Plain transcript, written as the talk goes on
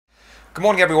Good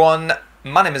morning everyone,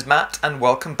 my name is Matt and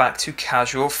welcome back to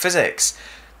Casual Physics.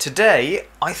 Today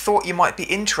I thought you might be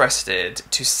interested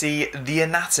to see the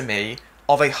anatomy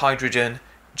of a hydrogen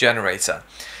generator.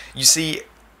 You see,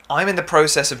 I'm in the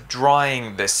process of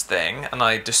drying this thing and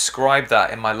I described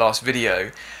that in my last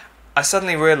video. I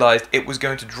suddenly realised it was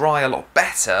going to dry a lot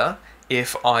better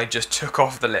if I just took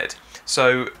off the lid.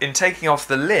 So in taking off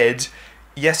the lid,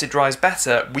 yes, it dries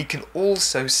better, we can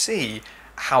also see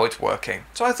how it's working.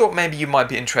 So I thought maybe you might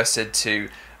be interested to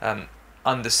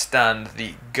understand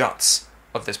the guts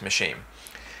of this machine.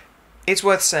 It's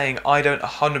worth saying I don't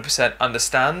 100%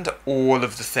 understand all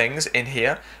of the things in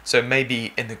here, so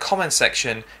maybe in the comment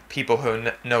section people who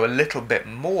know a little bit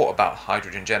more about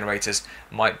hydrogen generators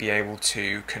might be able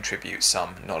to contribute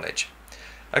some knowledge.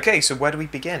 Okay, so where do we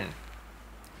begin?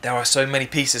 There are so many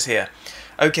pieces here.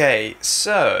 Okay,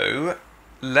 so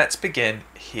let's begin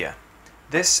here.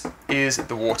 This is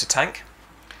the water tank.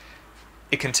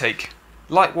 It can take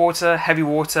light water, heavy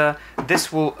water.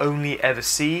 This will only ever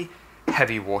see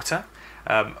heavy water.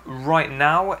 Right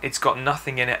now it's got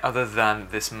nothing in it other than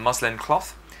this muslin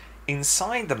cloth.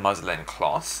 Inside the muslin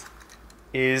cloth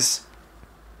is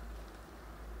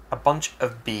a bunch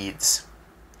of beads.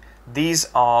 These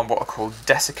are what are called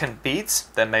desiccant beads.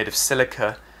 They're made of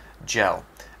silica gel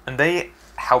and they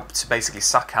help to basically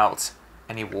suck out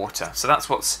any water. So that's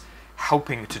what's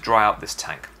helping to dry out this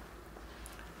tank.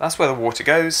 That's where the water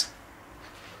goes.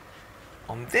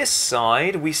 On this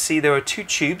side we see there are two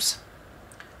tubes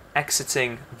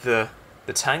exiting the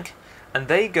tank and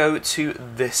they go to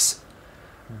this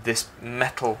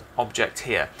metal object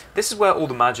here. This is where all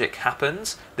the magic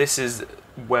happens. This is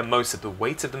where most of the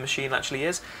weight of the machine actually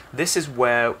is. This is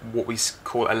where what we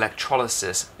call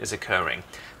electrolysis is occurring.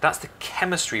 That's the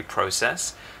chemistry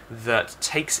process that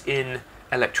takes in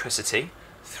electricity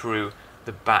through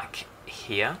the back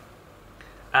here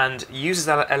and uses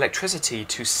that electricity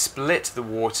to split the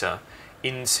water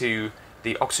into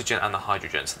the oxygen and the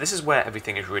hydrogen. So this is where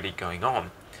everything is really going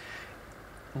on.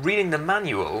 Reading the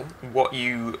manual, what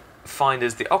you find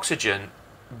is the oxygen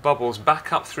bubbles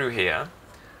back up through here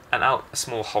and out a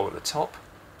small hole at the top,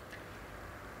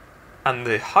 and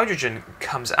the hydrogen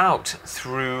comes out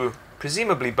through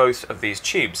presumably both of these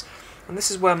tubes. And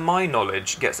this is where my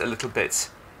knowledge gets a little bit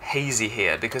hazy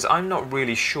here, because I'm not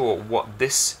really sure what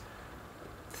this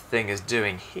thing is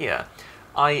doing here.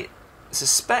 I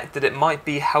suspect that it might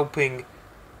be helping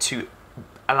to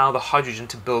allow the hydrogen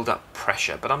to build up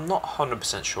pressure, but I'm not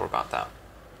 100% sure about that.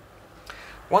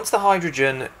 Once the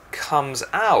hydrogen comes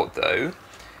out though,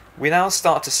 we now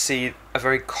start to see a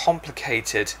very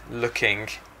complicated looking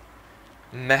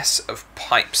mess of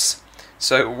pipes.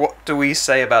 So what do we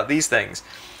say about these things?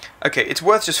 Okay, it's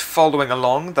worth just following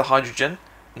along the hydrogen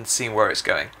and seeing where it's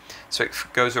going. So it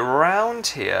goes around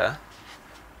here,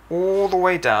 all the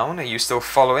way down, are you still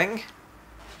following?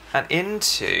 And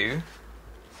into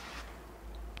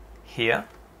here,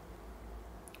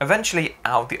 eventually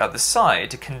out the other side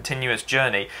to continue its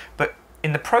journey, but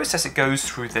in the process it goes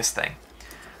through this thing.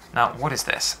 Now, what is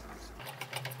this?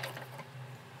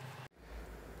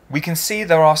 We can see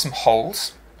there are some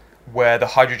holes where the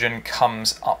hydrogen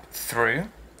comes up through,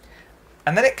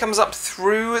 and then it comes up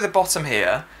through the bottom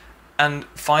here and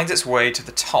finds its way to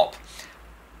the top.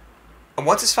 And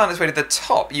once it's found its way to the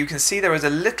top, you can see there is a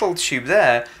little tube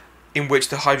there in which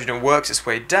the hydrogen works its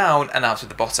way down and out of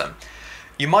the bottom.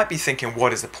 You might be thinking,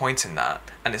 what is the point in that?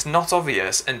 And it's not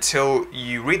obvious until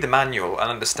you read the manual and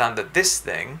understand that this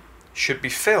thing should be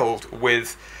filled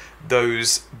with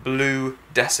those blue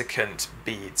desiccant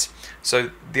beads.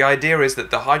 So the idea is that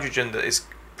the hydrogen that is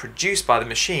produced by the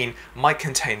machine might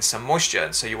contain some moisture,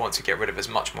 and so you want to get rid of as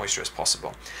much moisture as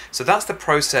possible. So that's the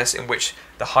process in which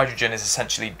the hydrogen is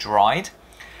essentially dried,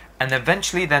 and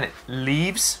eventually then it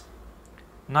leaves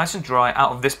nice and dry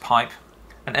out of this pipe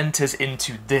and enters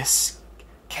into this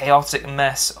chaotic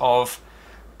mess of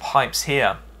pipes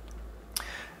here.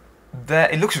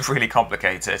 It looks really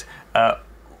complicated,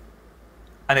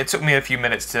 and it took me a few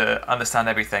minutes to understand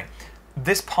everything.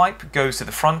 This pipe goes to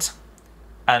the front,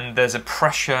 and there's a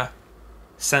pressure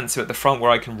sensor at the front where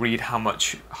I can read how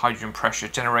much hydrogen pressure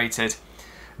is generated.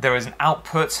 There is an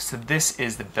output, so this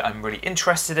is the bit I'm really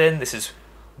interested in. This is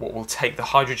what will take the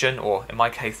hydrogen, or in my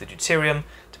case the deuterium,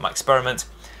 to my experiment.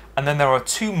 And then there are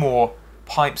two more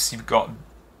pipes. You've got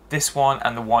this one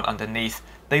and the one underneath.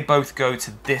 They both go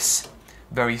to this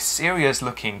very serious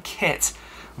looking kit,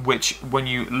 which when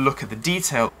you look at the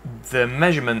detail, the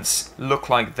measurements look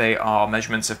like they are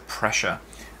measurements of pressure.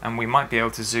 And we might be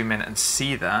able to zoom in and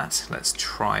see that. Let's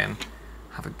try and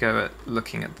have a go at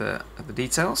looking at the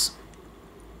details.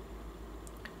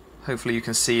 Hopefully you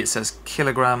can see it says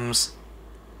kilograms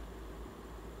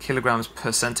kilograms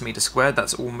per centimeter squared.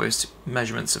 That's almost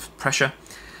measurements of pressure.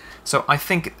 So I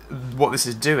think what this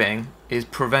is doing is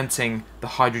preventing the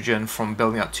hydrogen from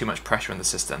building up too much pressure in the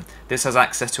system. This has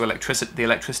access to the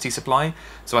electricity supply,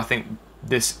 so I think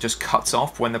this just cuts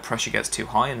off when the pressure gets too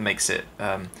high and makes it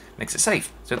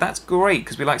safe. So that's great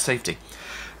because we like safety.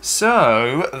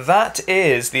 So that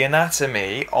is the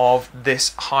anatomy of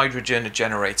this hydrogen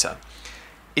generator.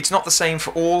 It's not the same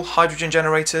for all hydrogen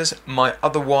generators. My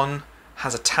other one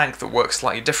has a tank that works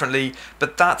slightly differently,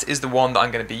 but that is the one that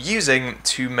I'm going to be using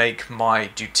to make my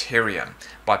deuterium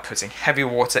by putting heavy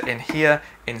water in here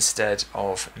instead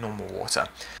of normal water.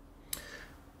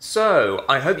 So,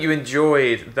 I hope you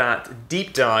enjoyed that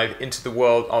deep dive into the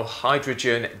world of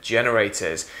hydrogen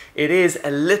generators. It is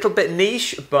a little bit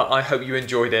niche, but I hope you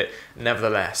enjoyed it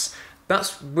nevertheless.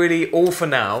 That's really all for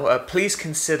now. Please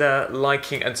consider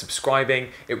liking and subscribing.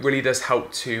 It really does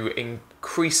help to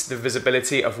increase the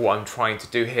visibility of what I'm trying to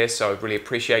do here, so I really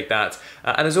appreciate that.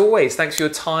 And as always, thanks for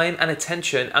your time and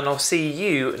attention, and I'll see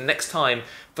you next time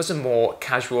for some more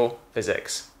casual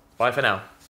physics. Bye for now.